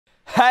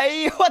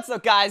Hey, what's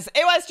up guys?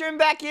 Eystreem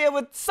back here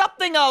with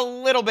something a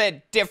little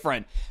bit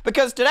different.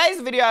 Because today's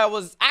video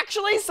was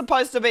actually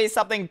supposed to be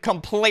something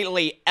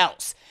completely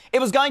else. It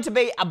was going to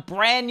be a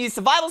brand new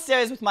survival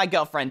series with my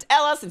girlfriend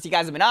Ella. Since you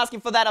guys have been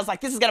asking for that, I was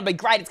like, this is going to be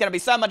great, it's going to be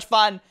so much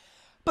fun.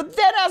 But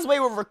then as we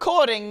were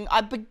recording,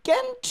 I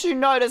began to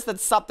notice that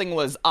something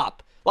was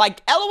up.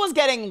 Like, Ella was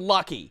getting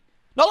lucky.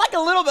 Not like a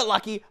little bit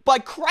lucky,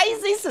 but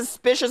crazy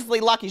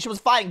suspiciously lucky. She was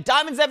finding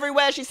diamonds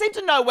everywhere. She seemed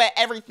to know where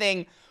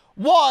everything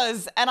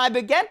was, and I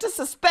began to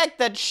suspect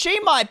that she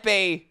might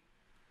be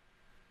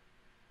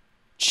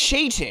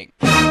cheating.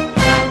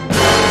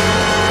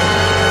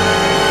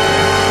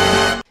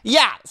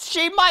 Yeah,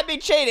 she might be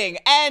cheating,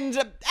 and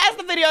as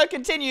the video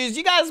continues,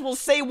 you guys will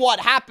see what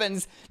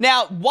happens.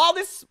 Now, while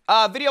this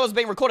video was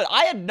being recorded,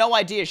 I had no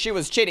idea she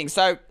was cheating,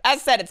 so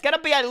as said, it's gonna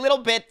be a little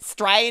bit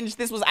strange.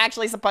 This was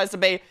actually supposed to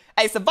be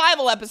a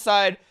survival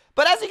episode,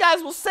 but as you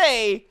guys will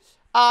see,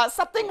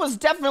 something was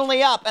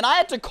definitely up, and I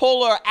had to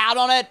call her out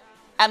on it.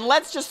 And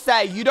let's just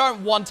say you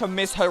don't want to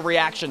miss her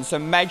reaction, so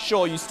make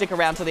sure you stick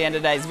around to the end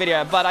of today's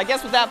video. But I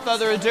guess without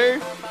further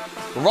ado,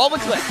 roll the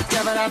clip.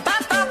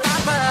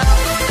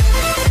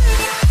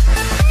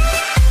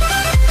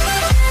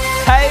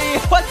 Hey,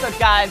 what's up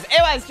guys?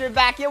 Eystreem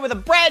back here with a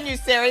brand new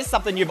series,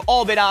 something you've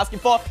all been asking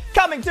for,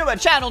 coming to a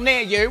channel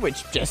near you,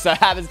 which just so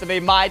happens to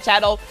be my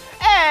channel,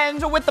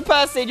 and with the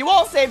person you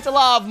all seem to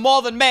love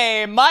more than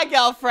me, my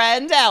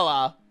girlfriend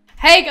Ella.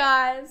 Hey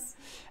guys!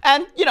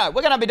 And, you know,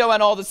 we're going to be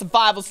doing all the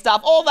survival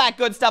stuff, all that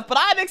good stuff, but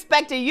I'm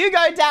expecting you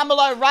go down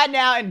below right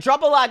now and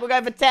drop a like. We'll go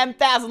for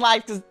 10,000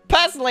 likes, because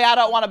personally, I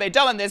don't want to be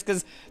doing this,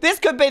 because this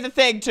could be the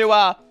thing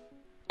to,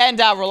 end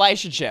our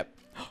relationship.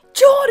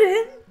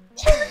 Jordan!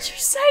 Why would you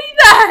say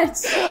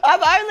that?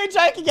 I'm only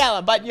joking,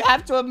 Ella, but you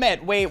have to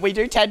admit, we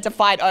do tend to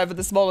fight over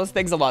the smallest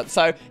things a lot.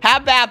 So, how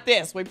about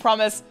this? We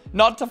promise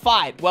not to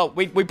fight. Well,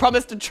 we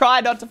promise to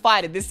try not to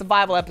fight in this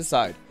survival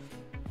episode.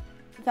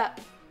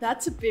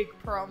 That's a big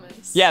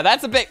promise. Yeah,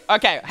 that's a big...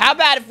 Okay, how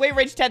about if we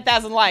reach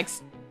 10,000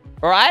 likes?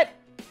 Alright?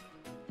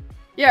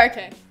 Yeah,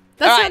 okay.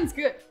 That sounds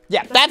good.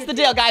 Yeah, that's the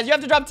deal, guys. You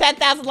have to drop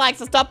 10,000 likes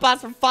to stop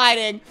us from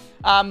fighting.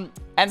 And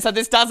so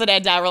this doesn't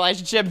end our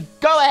relationship.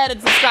 Go ahead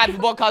and subscribe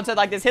for more content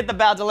like this. Hit the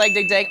bell, ding,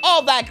 ding, ding.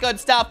 All that good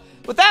stuff.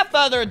 Without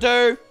further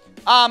ado,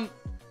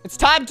 it's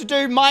time to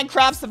do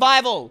Minecraft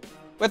survival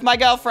with my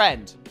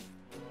girlfriend.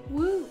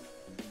 Woo.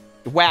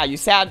 Wow, you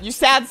sound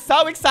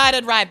so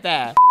excited right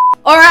there.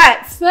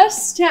 Alright,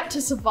 first step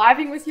to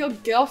surviving with your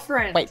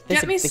girlfriend. Wait,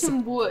 get me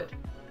some wood.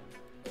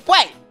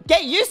 Wait,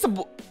 get you some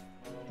wood?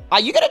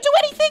 Are you gonna do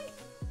anything?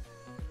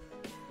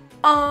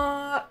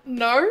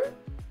 No.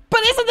 But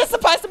isn't this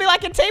supposed to be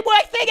like a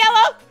teamwork thing,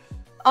 Ella?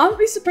 Aren't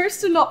we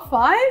supposed to not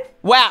fight?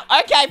 Wow,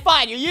 okay,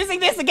 fine. You're using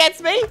this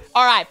against me?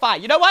 Alright,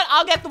 fine. You know what?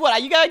 I'll get the wood. Are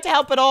you going to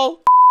help at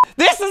all?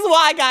 This is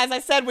why, guys,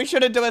 I said we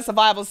shouldn't do a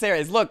survival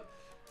series. Look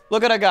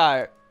at her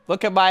go.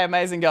 Look at my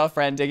amazing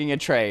girlfriend digging a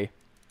tree.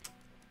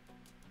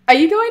 Are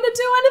you going to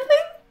do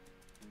anything?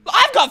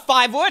 I've got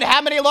 5 wood.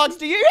 How many logs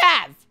do you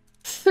have?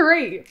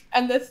 3.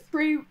 And they're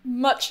 3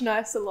 much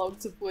nicer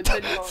logs of wood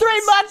than yours.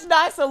 3 much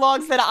nicer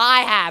logs than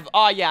I have.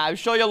 Oh, yeah. I'm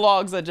sure your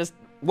logs are just,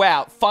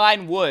 wow,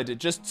 fine wood. It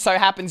just so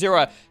happens you're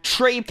a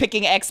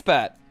tree-picking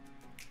expert.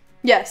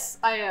 Yes,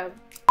 I am.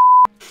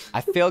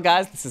 I feel,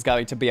 guys, this is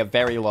going to be a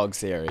very log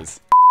series.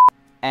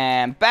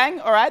 And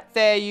bang. All right,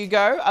 there you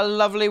go. A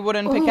lovely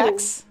wooden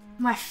pickaxe.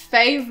 Ooh, my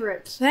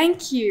favorite.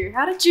 Thank you.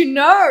 How did you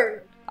know?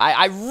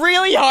 I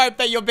really hope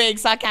that you're being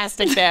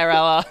sarcastic there,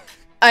 Ella.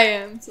 I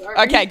am, sorry.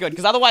 Okay, good,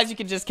 because otherwise you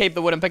can just keep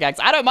the wooden pickaxe.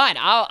 I don't mind.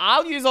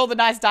 I'll use all the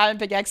nice diamond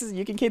pickaxes and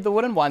you can keep the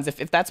wooden ones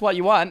if that's what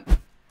you want.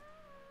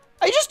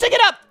 Oh, you just stick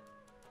it up.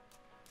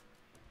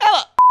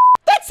 Ella,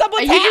 that's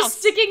someone's house. Are you just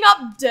sticking up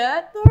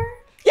dirt, though?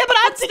 Yeah, but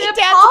I'm sticking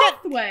down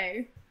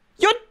pathway.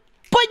 You're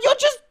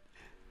just...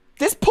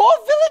 This poor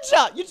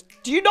villager.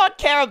 Do you not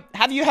care?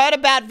 Have you heard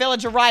about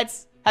villager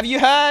rights? Have you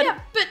heard?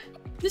 Yeah, but...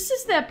 this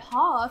is their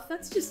path.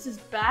 That's just as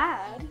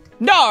bad.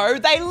 No,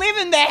 they live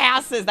in their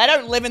houses. They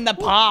don't live in the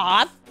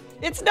path.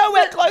 It's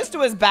nowhere close to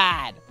as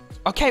bad.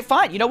 Okay,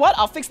 fine. You know what?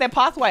 I'll fix their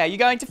pathway. Are you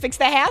going to fix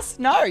their house?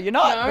 No, you're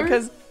not. No.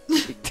 Because...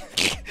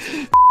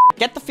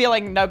 Get the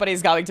feeling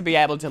nobody's going to be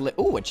able to live.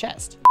 Ooh, a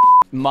chest.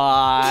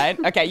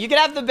 Mine. Okay, you can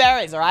have the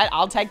berries, all right?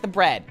 I'll take the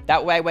bread.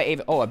 That way we're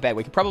even... Oh, a bed.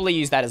 We could probably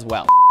use that as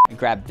well. And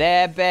grab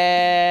their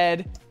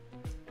bed.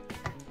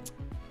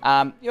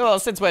 Well,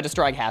 since we're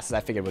destroying houses,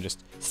 I figured we'll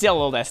just steal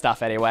all their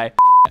stuff anyway.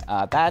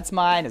 That's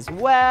mine as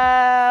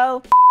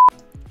well.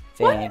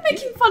 Why are you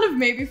making fun of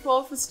me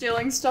before for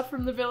stealing stuff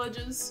from the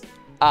villagers?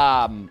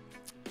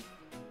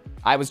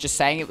 I was just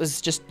saying it was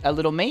just a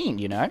little mean,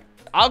 you know?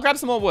 I'll grab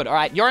some more wood. All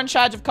right, you're in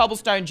charge of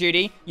cobblestone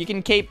duty. You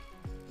can keep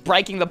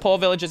breaking the poor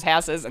villagers'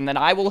 houses, and then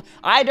I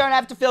don't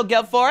have to feel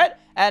guilt for it,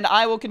 and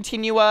I will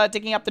continue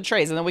digging up the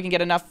trees, and then we can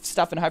get enough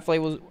stuff, and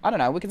hopefully I don't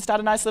know, we can start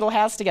a nice little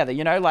house together,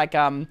 you know, like,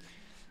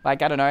 I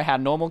don't know how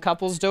normal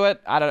couples do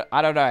it. I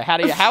don't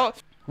know.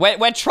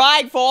 We're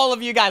trying for all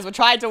of you guys. We're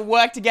trying to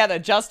work together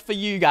just for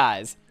you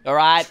guys. All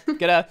right?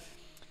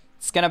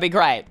 It's gonna be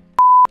great.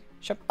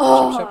 Shop,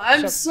 Oh, shop, shop,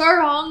 I'm shop.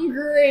 so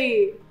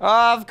hungry.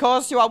 Of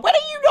course you are. When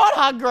are you not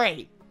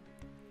hungry?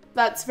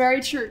 That's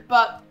very true,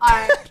 but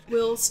I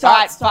will All start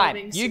right,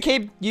 starving.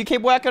 fine. You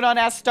keep working on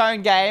our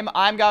stone game.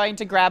 I'm going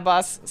to grab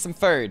us some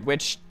food,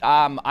 which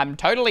I'm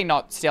totally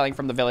not stealing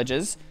from the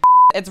villagers.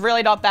 It's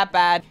really not that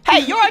bad. Hey,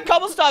 you're on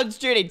cobblestones,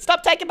 Judy.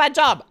 Stop taking my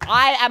job.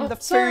 I am the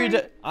food.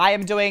 Sorry. I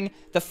am doing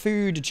the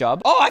food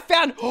job. Oh, I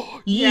found.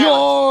 Yeah.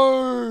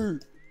 Yo.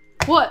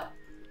 What?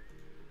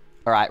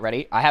 All right,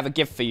 ready? I have a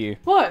gift for you.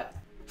 What?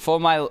 For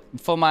my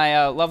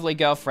lovely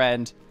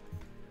girlfriend.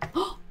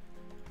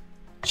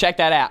 Check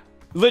that out.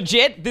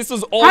 Legit, this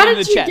was all How in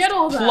the did you chest. get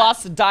all that?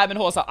 Plus diamond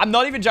horse. I'm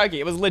not even joking.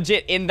 It was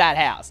legit in that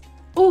house.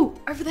 Ooh,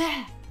 over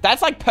there.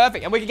 That's like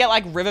perfect. And we can get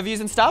like river views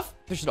and stuff.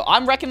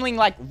 I'm reckoning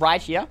like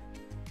right here.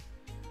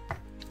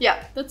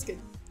 Yeah, that's good.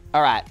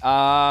 All right.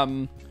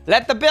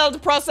 Let the build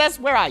process.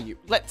 Where are you?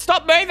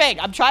 Stop moving.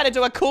 I'm trying to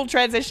do a cool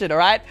transition. All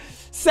right.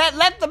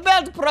 Let the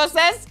build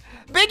process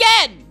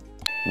begin.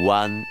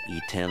 One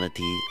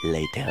eternity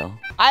later.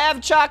 I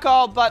have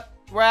charcoal, but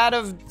we're out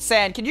of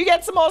sand. Can you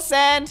get some more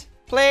sand,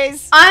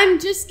 please? I'm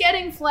just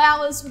getting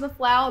flowers for the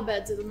flower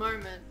beds at the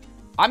moment.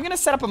 I'm going to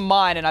set up a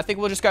mine, and I think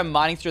we'll just go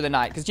mining through the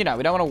night. Because, you know,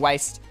 we don't want to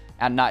waste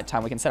our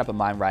nighttime. We can set up a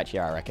mine right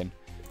here, I reckon.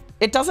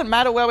 It doesn't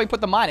matter where we put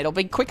the mine. It'll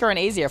be quicker and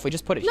easier if we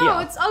just put it here. No,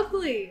 it's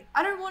ugly.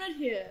 I don't want it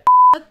here.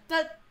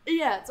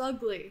 Yeah, it's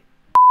ugly.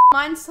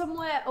 Mine's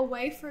somewhere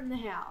away from the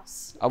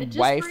house. It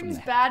just brings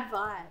bad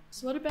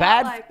vibes. What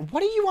about like...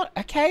 What do you want?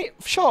 Okay,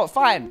 sure,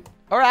 fine.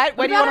 All right,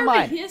 where do you want to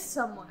mine? Over here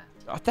somewhere.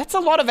 Oh, that's a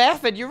lot of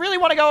effort. You really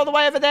want to go all the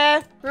way over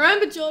there?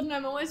 Remember, Jordan,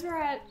 I'm always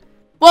right.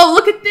 Well,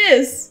 look at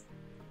this.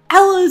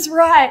 Ella's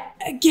right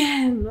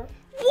again.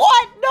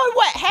 What? No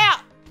way.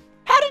 How?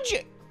 How did you...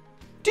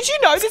 Did you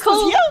know this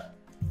was here?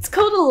 It's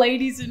called a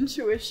lady's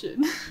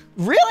intuition.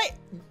 Really?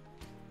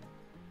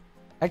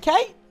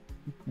 Okay.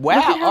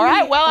 Wow. All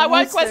right. Well, I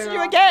won't question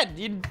you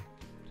again.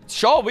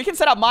 Sure, we can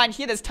set up mine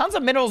here. There's tons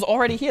of minerals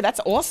already here. That's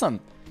awesome.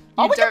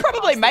 Oh, we can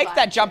probably make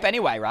that jump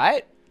anyway,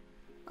 right?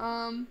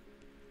 I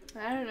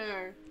don't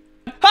know.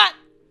 Ha!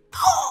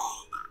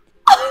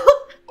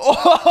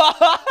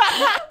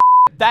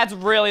 That's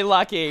really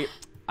lucky.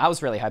 I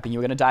was really hoping you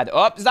were gonna die.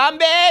 Oh,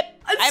 zombie!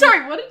 I'm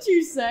sorry, what did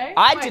you say?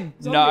 I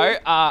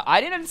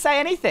didn't say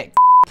anything.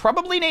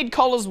 Probably need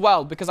coal as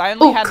well because I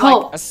only had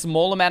like a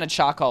small amount of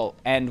charcoal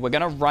and we're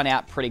gonna run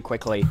out pretty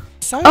quickly.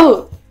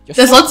 So,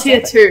 there's lots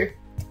here too.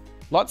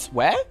 Lots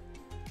where?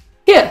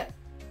 Here.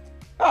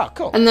 Oh,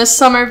 cool. And there's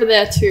some over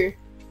there too.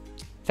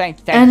 Thank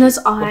you. And there's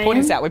iron. We're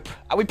pointing this out.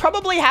 We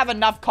probably have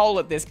enough coal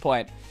at this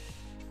point.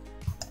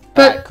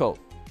 But, all right, cool.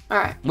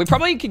 Alright. We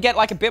probably could get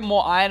like a bit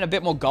more iron, a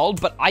bit more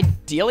gold, but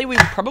ideally we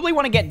would probably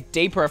want to get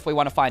deeper if we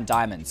want to find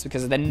diamonds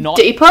because they're not...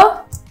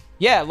 Deeper?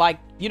 Yeah, like,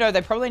 you know,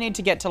 they probably need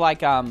to get to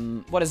like,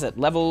 what is it?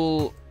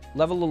 Level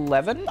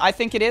 11, I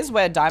think it is,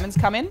 where diamonds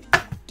come in.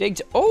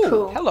 Oh,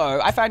 cool. Hello.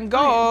 I found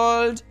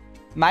gold.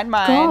 Mine.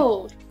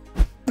 Gold.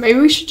 Maybe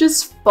we should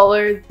just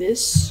follow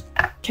this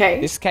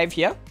cave. This cave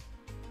here?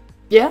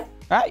 Yeah.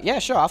 All right, yeah,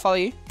 sure. I'll follow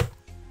you.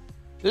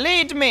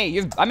 Lead me.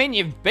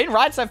 You've been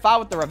right so far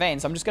with the ravine,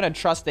 so I'm just going to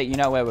trust that you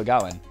know where we're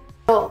going.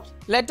 Gold.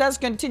 Let us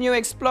continue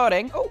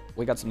exploring. Oh,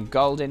 we got some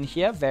gold in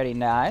here. Very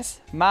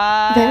nice.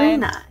 Mine. Very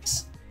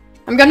nice.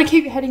 I'm going to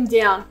keep heading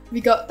down. Have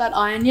you got that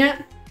iron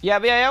yet? Yeah,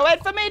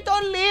 wait for me.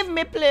 Don't leave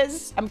me,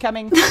 please. I'm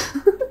coming.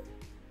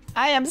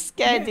 I am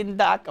scared in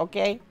dark,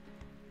 okay?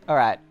 All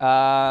right.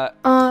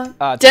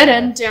 Dead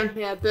end down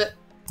here, but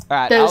all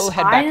right, I'll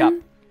head back up.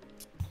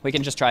 We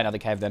can just try another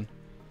cave then.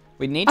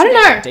 We need to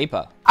get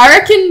deeper. I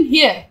reckon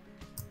here.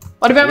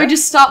 What about we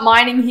just start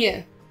mining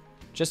here?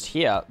 Just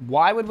here?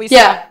 Why would we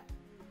start?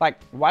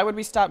 Like, why would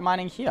we start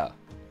mining here?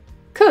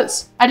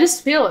 Cause I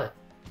just feel it.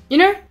 You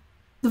know?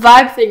 The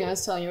vibe thing I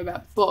was telling you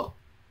about before.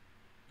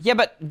 Yeah,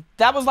 but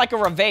that was like a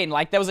ravine.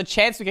 Like, there was a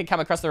chance we could come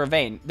across the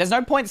ravine. There's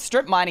no point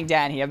strip mining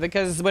down here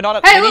because we're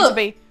not... Hey,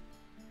 look!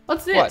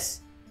 What's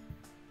this?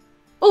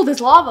 Oh,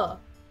 there's lava.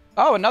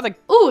 Oh, another...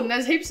 Oh, and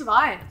there's heaps of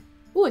iron.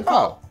 Oh, and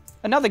coal. Oh,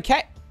 another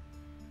cave.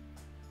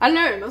 I don't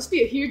know. It must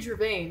be a huge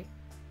ravine.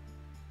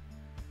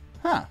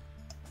 Huh.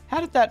 How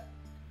did that...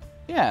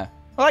 Yeah.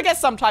 Well, I guess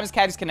sometimes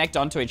caves connect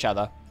onto each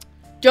other.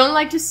 Do you want to,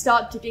 like, just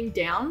start digging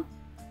down?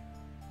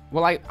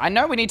 Well, I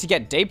know we need to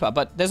get deeper,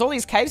 but there's all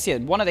these caves here.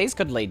 One of these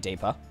could lead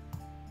deeper.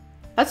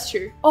 That's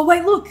true. Oh,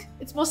 wait, look.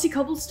 It's mossy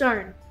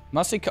cobblestone.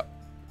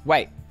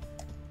 Wait.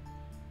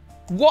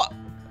 What?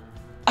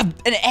 A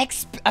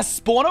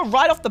spawner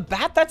right off the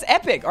bat? That's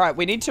epic. All right,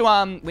 we need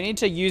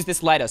to use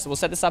this later, so we'll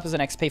set this up as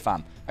an XP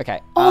farm. Okay.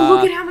 Oh,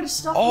 look at how much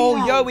stuff we have.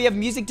 Oh, yo, we have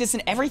music disc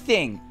and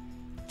everything.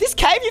 This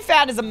cave you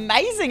found is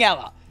amazing,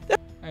 Ella.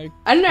 Okay.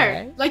 I don't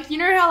know. Like, you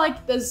know how, like,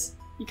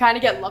 you kind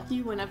of get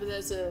lucky whenever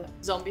there's a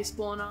zombie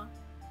spawner?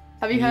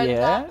 Have you heard of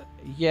that?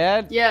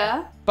 Yeah.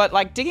 Yeah. But,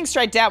 like, digging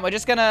straight down, we're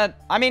just gonna...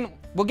 I mean,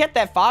 we'll get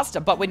there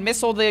faster, but we'd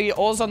miss all the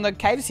ores on the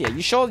caves here.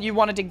 You sure you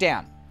want to dig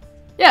down?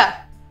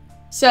 Yeah.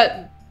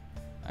 Certain.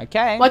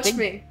 Okay. Watch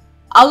me.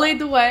 I'll lead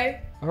the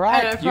way. All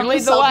right. You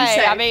lead the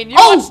way. I mean, you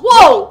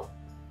whoa!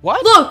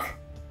 What? Look!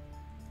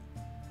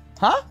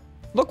 Huh?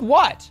 Look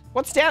what?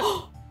 What's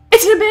down?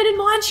 It's an abandoned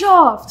mine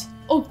shaft.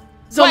 Oh,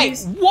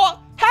 zombies. Wait, what?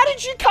 How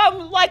did you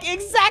come like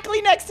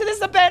exactly next to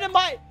this abandoned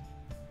mine?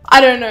 I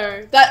don't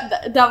know.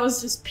 That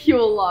was just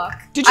pure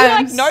luck. Did you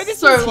like know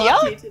this was here?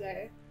 Lucky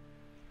today.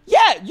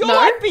 Yeah, you're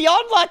like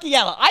beyond lucky,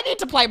 Ella. I need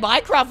to play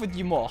Minecraft with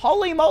you more.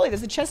 Holy moly,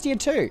 there's a chest here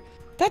too.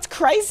 That's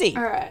crazy.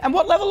 All right. And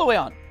what level are we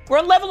on? We're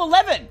on level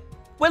 11.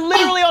 We're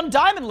literally on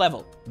diamond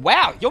level.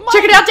 Wow, you're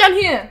Check it out down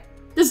here.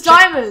 There's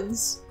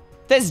diamonds.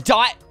 There's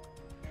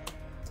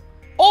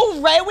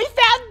Already, we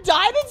found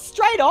diamonds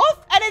straight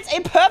off, and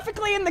it's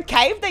perfectly in the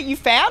cave that you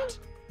found?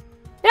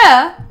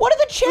 Yeah. What are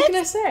the chances? What can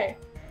I say?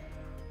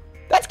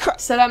 That's crazy.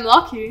 Said I'm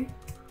lucky.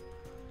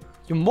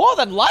 You're more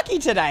than lucky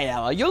today,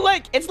 Ella. You're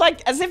like, it's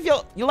like as if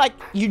you're like,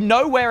 you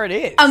know where it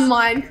is. A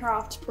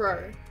Minecraft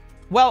pro.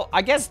 Well,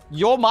 I guess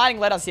your mining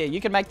led us here. You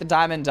can make the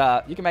diamond,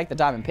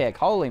 pick.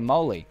 Holy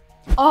moly.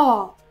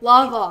 Oh,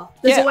 lava.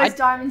 There's always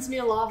diamonds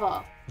near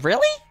lava.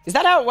 Really? Is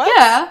that how it works?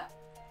 Yeah.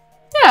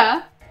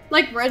 Yeah.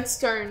 Like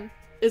redstone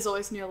is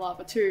always near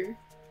lava too.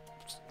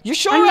 You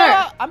sure?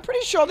 I'm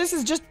pretty sure this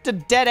is just a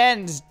dead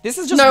end. This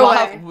is just no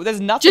way.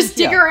 There's nothing Just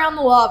dig around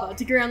the lava.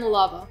 Dig around the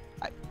lava.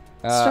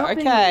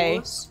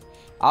 Okay.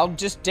 I'll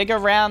just dig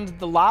around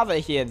the lava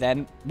here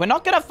then. We're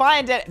not gonna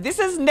find it. This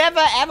has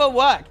never ever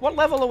worked. What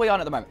level are we on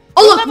at the moment?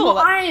 Oh look, more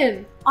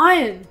iron.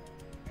 Iron.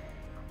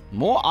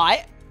 More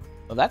iron?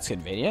 Well, that's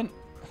convenient.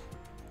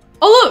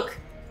 Oh look!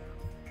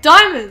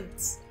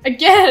 Diamonds!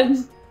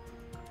 Again!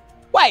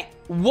 Wait,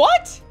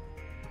 what?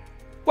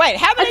 Wait,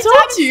 how many times?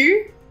 I told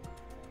you!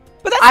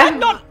 But that's like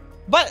not...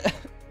 But,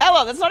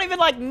 Ella, that's not even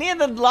like near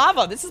the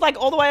lava. This is like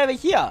all the way over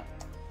here.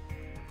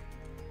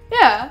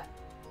 Yeah.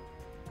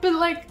 But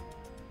like,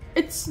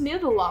 it's near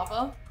the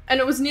lava. And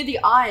it was near the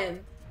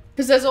iron.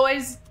 Because there's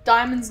always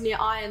diamonds near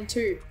iron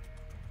too.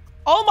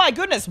 Oh my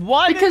goodness.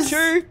 1,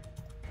 2,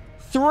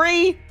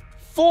 3,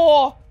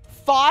 4,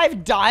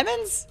 5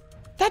 diamonds?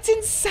 That's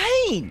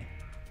insane.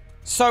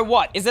 So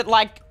what? Is it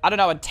like, I don't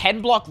know, a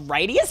 10-block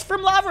radius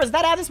from lava? Is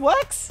that how this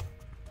works?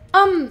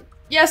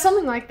 Yeah,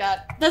 something like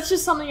that. That's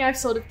just something I've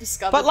sort of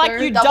discovered. But like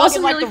you dug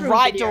in like the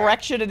right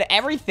direction and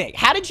everything.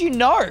 How did you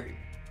know?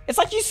 It's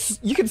like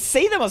you can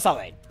see them or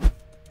something.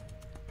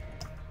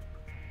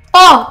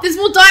 Oh, there's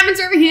more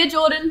diamonds over here,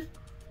 Jordan.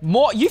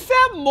 More? You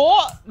found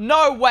more?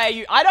 No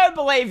way. I don't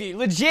believe you.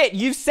 Legit.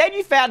 You've said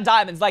you found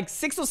diamonds like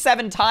 6 or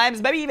 7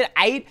 times, maybe even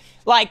 8,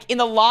 like in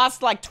the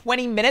last like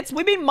 20 minutes.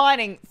 We've been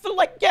mining for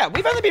like, yeah,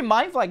 we've only been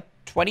mining for like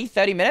 20,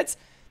 30 minutes.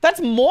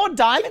 That's more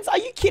diamonds? Are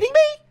you kidding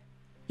me?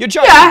 You're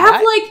joking, yeah, I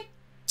have like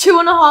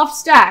 2.5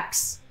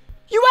 stacks.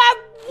 You have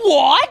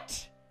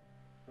what?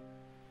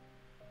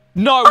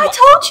 No. I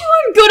told you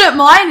I'm good at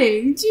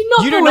mining. Do you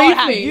not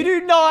believe me? You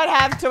do not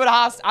have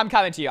 2.5. I'm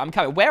coming to you. I'm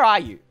coming. Where are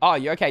you? Oh,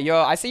 you're okay.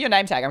 I see your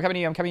name tag. I'm coming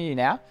to you. I'm coming to you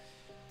now.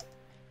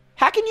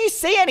 How can you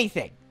see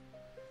anything?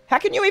 How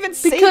can you even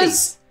see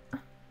Because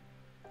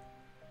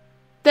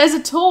there's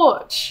a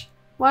torch.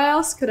 Why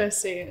else could I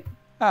see it?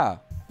 Oh.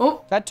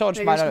 That torch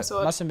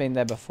must have been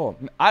there before.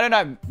 I don't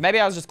know. Maybe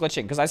I was just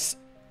glitching because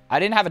I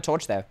didn't have a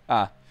torch there.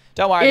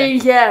 Don't worry.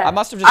 Yeah. I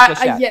must have just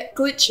glitched out. Yeah,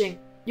 glitching.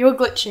 You were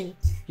glitching.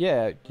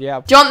 Yeah. Do you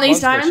want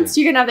these diamonds? Glitching.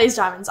 You can have these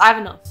diamonds. I have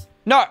enough.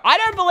 No, I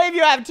don't believe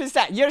you have 2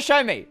 stacks. You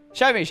show me.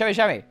 Show me.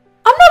 I'm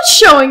not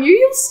showing you.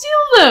 You'll steal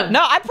them.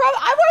 No, I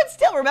won't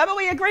steal. Remember,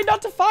 we agreed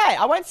not to fight.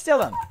 I won't steal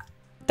them.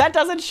 That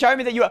doesn't show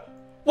me that you are...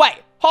 Wait,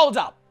 hold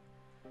up.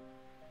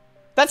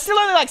 That's still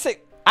only like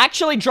 6.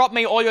 Actually, drop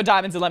me all your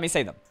diamonds and let me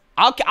see them.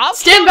 I'll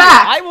stand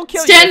back. I will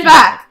kill you. Stand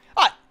back.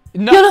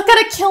 No. You're not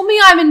gonna kill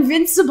me. I'm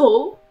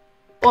invincible.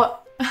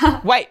 What?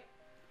 Wait.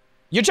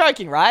 You're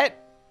joking, right?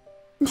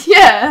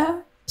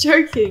 Yeah.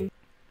 Joking.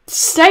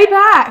 Stay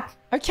back.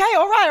 Okay,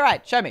 all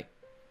right. Show me.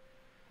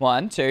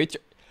 1, 2,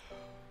 3.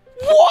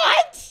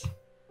 What?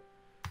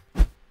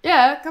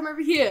 Yeah, come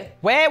over here.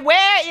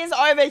 Where is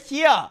over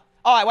here?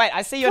 Oh, wait,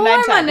 I see your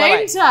name tag. My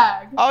name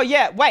tag. Oh,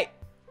 yeah, wait.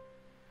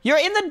 You're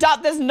in the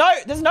dark. There's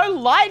no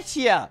light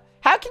here.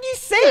 How can you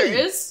see?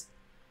 There is.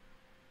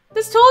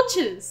 There's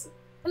torches.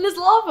 And there's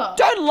lava.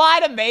 Don't lie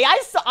to me.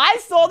 I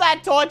saw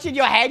that torch in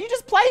your hand. You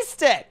just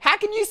placed it. How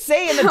can you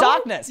see in the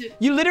darkness?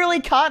 You literally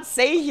can't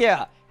see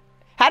here.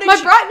 How did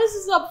My brightness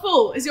is up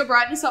full. Is your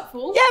brightness up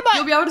full? Yeah, but...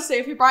 You'll be able to see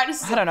if your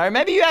brightness is I don't know.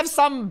 Maybe you have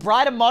some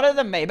brighter monitor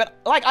than me. But,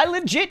 like, I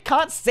legit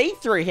can't see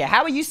through here.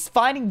 How are you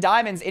finding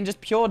diamonds in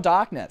just pure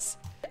darkness?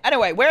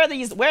 Anyway, where are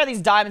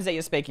these diamonds that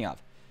you're speaking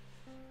of?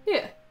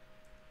 Here.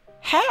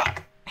 How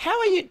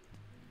are you...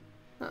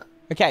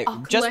 Okay,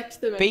 I'll collect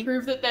them and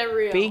prove that they're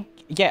real.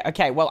 Yeah,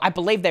 okay, well, I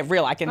believe they're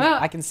real. I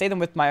can see them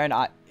with my own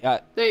eye.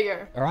 There you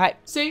go. All right.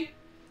 See?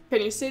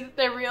 Can you see that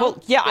they're real?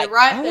 Well, yeah, all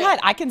right,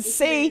 I can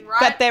see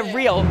that they're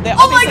real. They're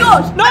oh my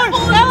gosh! No,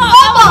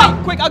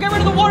 Ella, quick, I'll get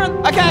rid of the water.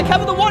 Okay, I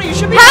covered the water. You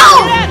should be able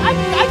to get out.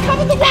 I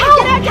covered the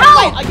water. Get out.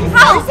 Wait, are you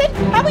frozen?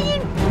 How are you?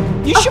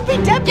 You should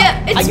be dead.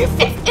 Yeah,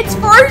 it's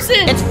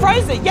frozen. It's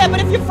frozen. Yeah, but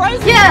if you're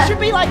frozen, you should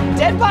be like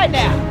dead by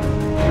now.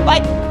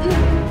 Like,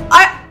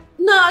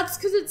 no, it's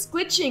because it's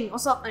glitching or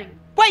something.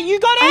 Wait, you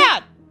got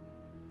out.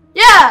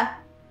 Yeah,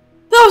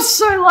 that was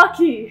so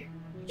lucky.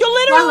 You're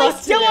literally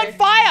still on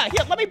fire.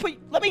 Here, let me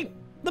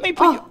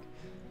put you.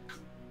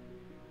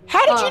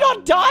 How did you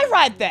not die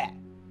right there?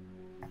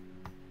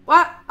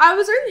 Well, I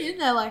was only in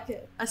there like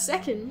a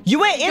second. You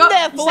were in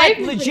there for like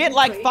legit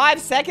like 5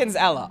 seconds,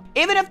 Ella.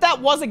 Even if that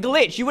was a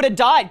glitch, you would have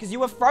died because you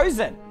were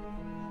frozen.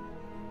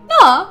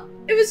 No,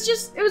 it was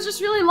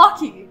just really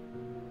lucky.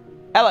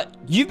 Ella,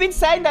 you've been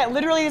saying that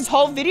literally this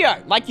whole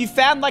video. Like, you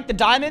found like the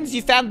diamonds,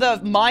 you found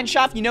the mine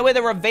shaft, you know where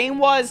the ravine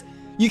was.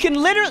 You've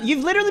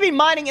literally been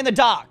mining in the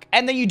dark,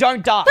 and then you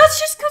don't die. That's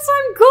just because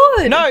I'm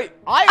good. No,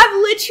 I've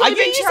literally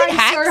been trying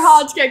so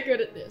hard to get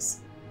good at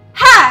this.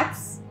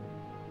 Hacks?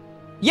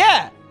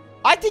 Yeah.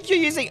 Are you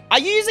using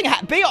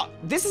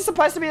this is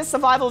supposed to be a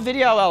survival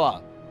video,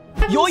 Ella.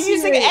 You're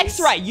using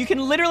X-ray. You can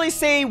literally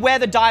see where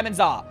the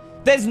diamonds are.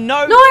 There's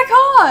no... No,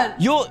 I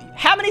can't.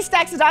 How many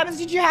stacks of diamonds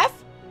did you have?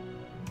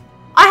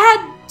 I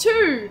had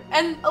 2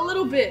 and a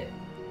little bit.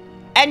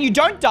 And you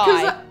don't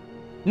die.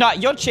 No,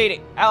 you're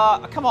cheating.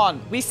 Come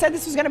on. We said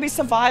this was going to be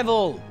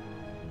survival.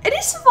 It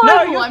is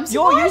survival. I'm surviving.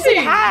 You're using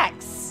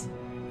hacks.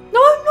 No,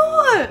 I'm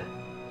not.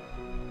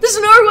 There's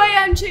no way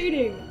I'm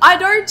cheating. I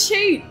don't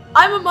cheat.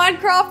 I'm a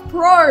Minecraft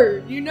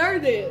pro. You know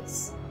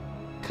this.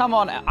 Come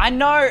on. I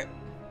know.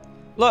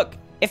 Look,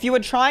 if you were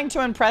trying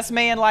to impress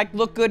me and like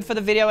look good for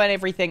the video and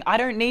everything, I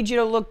don't need you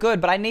to look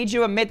good, but I need you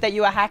to admit that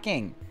you are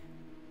hacking.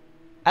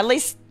 At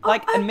least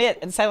like admit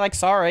and say like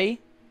sorry.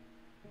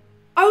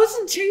 I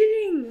wasn't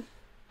cheating.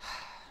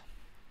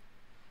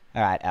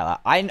 All right, Ella.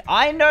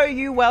 I know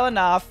you well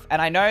enough, and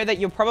I know that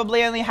you're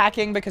probably only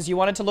hacking because you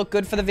wanted to look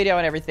good for the video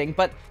and everything,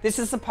 but this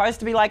is supposed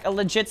to be like a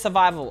legit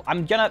survival.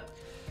 I'm gonna...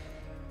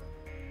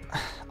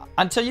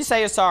 Until you say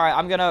you're sorry,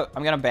 I'm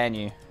gonna ban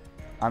you.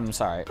 I'm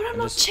sorry. But I'm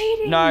not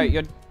cheating. No,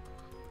 you're...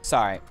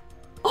 Sorry.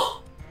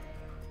 Oh!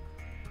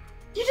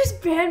 You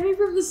just banned me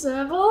from the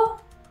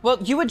server? Well,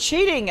 you were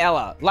cheating,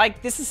 Ella.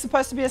 Like, this is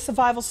supposed to be a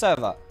survival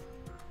server.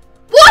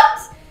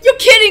 What? You're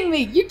kidding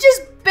me! You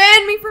just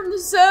banned me from the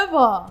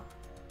server!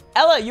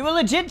 Ella, you were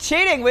legit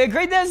cheating. We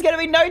agreed there was going to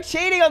be no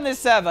cheating on this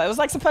server. It was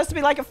like supposed to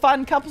be like a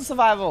fun couple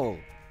survival.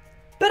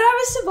 But I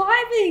was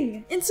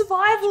surviving in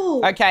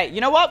survival. Okay,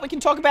 you know what? We can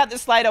talk about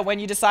this later when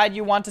you decide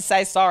you want to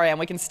say sorry and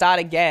we can start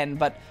again.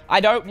 But I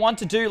don't want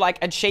to do like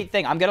a cheat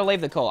thing. I'm going to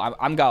leave the call.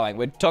 I'm going.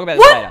 We'll talk about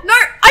this later. No,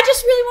 I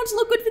just really want to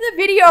look good for the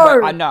video.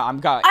 Wait, I know, I'm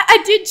going.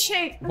 I did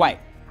cheat. Wait.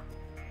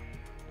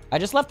 I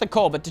just left the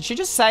call, but did she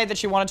just say that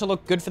she wanted to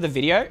look good for the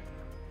video?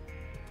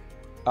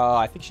 Oh,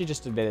 I think she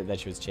just admitted that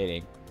she was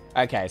cheating.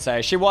 Okay,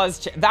 so she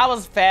was... That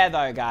was fair,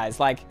 though, guys.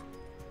 Like,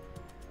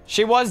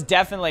 she was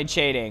definitely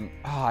cheating.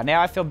 Oh, now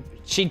I feel...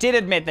 She did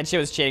admit that she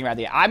was cheating right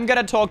there. I'm going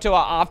to talk to her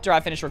after I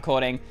finish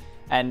recording.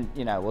 And,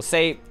 you know, we'll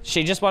see.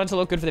 She just wanted to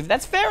look good for the...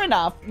 That's fair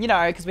enough, you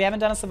know, because we haven't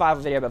done a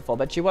survival video before.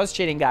 But she was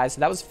cheating, guys,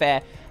 so that was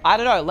fair. I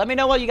don't know. Let me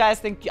know what you guys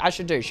think I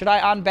should do. Should I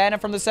unban her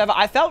from the server?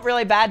 I felt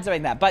really bad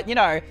doing that. But, you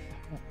know,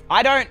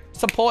 I don't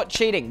support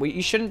cheating.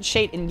 You shouldn't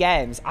cheat in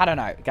games. I don't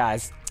know,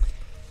 guys.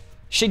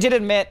 She did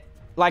admit...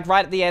 Like,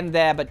 right at the end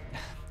there, but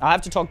I'll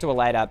have to talk to her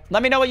later.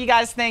 Let me know what you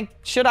guys think.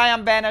 Should I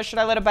unban her? Should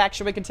I let her back?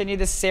 Should we continue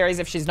this series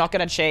if she's not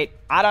going to cheat?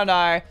 I don't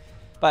know.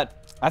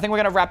 But I think we're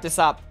going to wrap this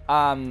up.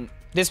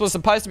 This was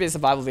supposed to be a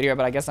survival video,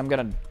 but I guess I'm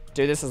going to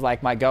do this as,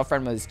 like, my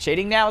girlfriend was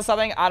cheating now or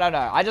something. I don't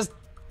know. I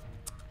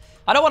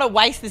don't want to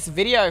waste this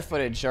video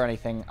footage or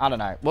anything. I don't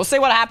know. We'll see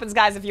what happens,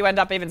 guys, if you end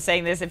up even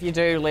seeing this. If you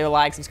do, leave a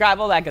like, subscribe,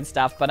 all that good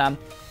stuff. But,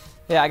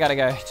 yeah, I got to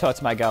go talk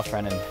to my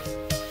girlfriend and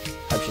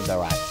hope she's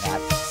all right. All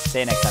right. See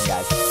you next time,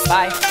 guys.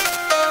 Bye.